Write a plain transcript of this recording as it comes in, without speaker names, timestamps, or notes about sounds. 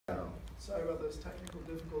Sorry about those technical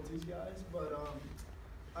difficulties, guys, but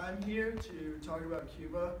I'm here to talk about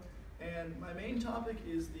Cuba, and my main topic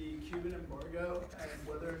is the Cuban embargo and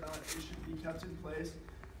whether or not it should be kept in place.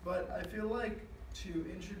 But I feel like to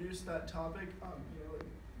introduce that topic,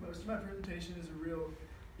 most of my presentation is a real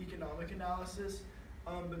economic analysis,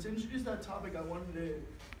 but to introduce that topic, I wanted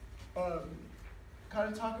to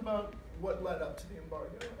kind of talk about what led up to the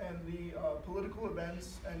embargo and the political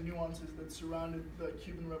events and nuances that surrounded the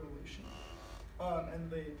Cuban Revolution and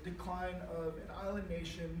the decline of an island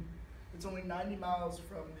nation that's only 90 miles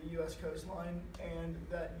from the U.S. coastline and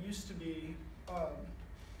that used to be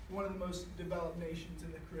one of the most developed nations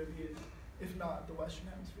in the Caribbean, if not the Western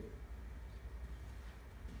Hemisphere.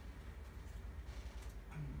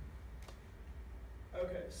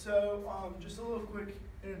 Okay, so just a little quick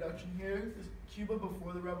introduction here. This Cuba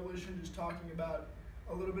before the revolution, just talking about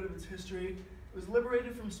a little bit of its history. It was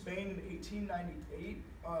liberated from Spain in 1898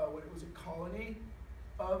 when it was a colony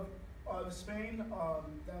of Spain.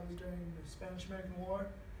 That was during the Spanish-American War.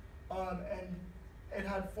 And it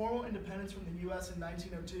had formal independence from the U.S. in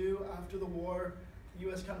 1902. After the war, the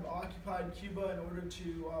U.S. kind of occupied Cuba in order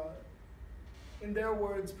to, in their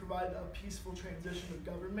words, provide a peaceful transition of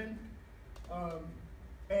government.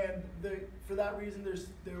 For that reason,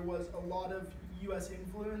 there was a lot of U.S.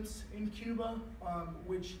 influence in Cuba,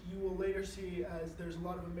 which you will later see as there's a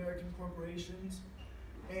lot of American corporations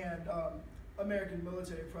and American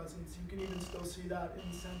military presence. You can even still see that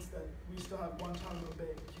in the sense that we still have Guantanamo Bay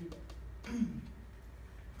in Cuba.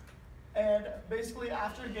 And basically,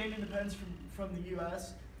 after it gained independence from the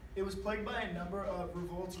U.S., it was plagued by a number of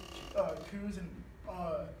revolts, coups,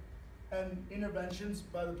 and interventions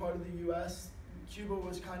by the part of the U.S. Cuba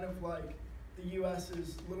was kind of like the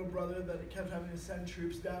U.S.'s little brother that it kept having to send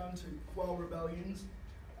troops down to quell rebellions.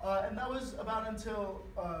 And that was about until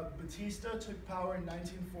Batista took power in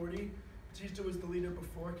 1940. Batista was the leader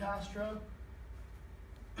before Castro.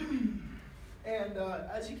 And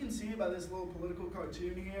as you can see by this little political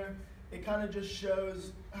cartoon here, it kind of just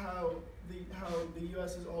shows how the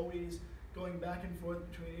U.S. is always going back and forth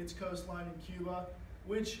between its coastline and Cuba,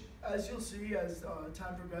 which, as you'll see as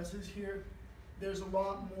time progresses here, there's a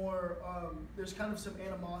lot more, there's kind of some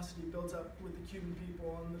animosity built up with the Cuban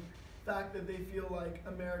people on the fact that they feel like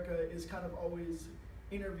America is kind of always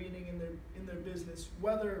intervening in their business,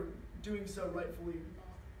 whether doing so rightfully or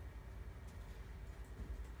not.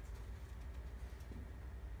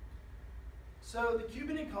 So the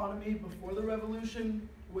Cuban economy before the revolution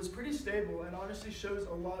was pretty stable and honestly shows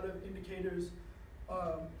a lot of indicators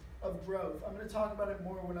of growth. I'm going to talk about it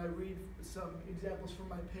more when I read some examples from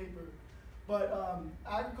my paper. But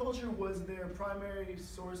agriculture was their primary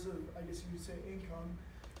source of, I guess you could say,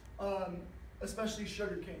 income, especially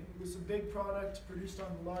sugarcane. It was a big product produced on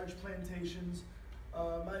large plantations.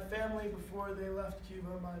 My family, before they left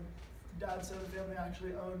Cuba, my dad's side of the family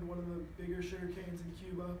actually owned one of the bigger sugar canes in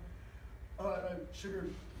Cuba, sugar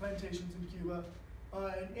plantations in Cuba.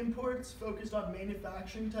 And imports focused on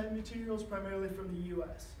manufacturing type materials, primarily from the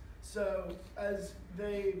U.S. So as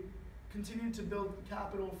they continued to build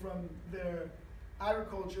capital from their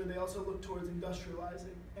agriculture, they also looked towards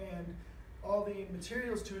industrializing, and all the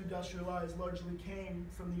materials to industrialize largely came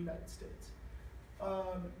from the United States.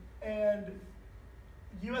 And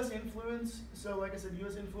U.S. influence, so like I said,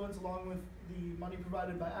 U.S. influence along with the money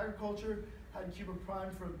provided by agriculture had Cuba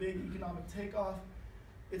primed for a big economic takeoff.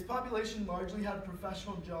 Its population largely had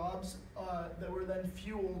professional jobs that were then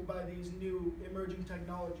fueled by these new emerging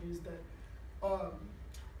technologies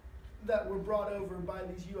that were brought over by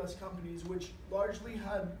these U.S. companies, which largely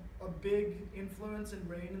had a big influence and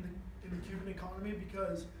reign in the Cuban economy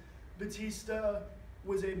because Batista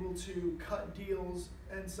was able to cut deals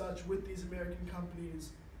and such with these American companies,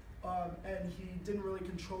 and he didn't really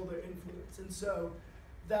control their influence. And so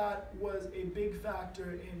that was a big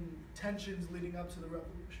factor in tensions leading up to the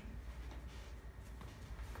revolution.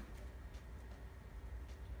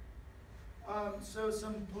 So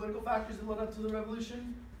some political factors that led up to the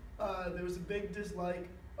revolution. There was a big dislike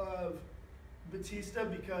of Batista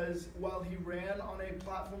because while he ran on a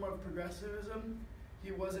platform of progressivism,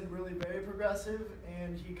 he wasn't really very progressive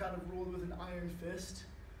and he kind of ruled with an iron fist.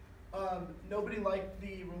 Nobody liked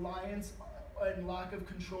the reliance and lack of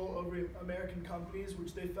control over American companies,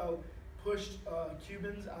 which they felt pushed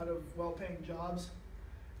Cubans out of well-paying jobs.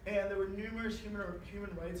 And there were numerous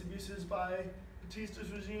human rights abuses by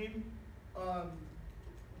Batista's regime.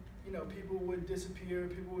 People would disappear,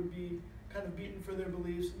 people would be kind of beaten for their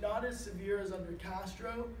beliefs. Not as severe as under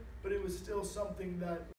Castro, but it was still something that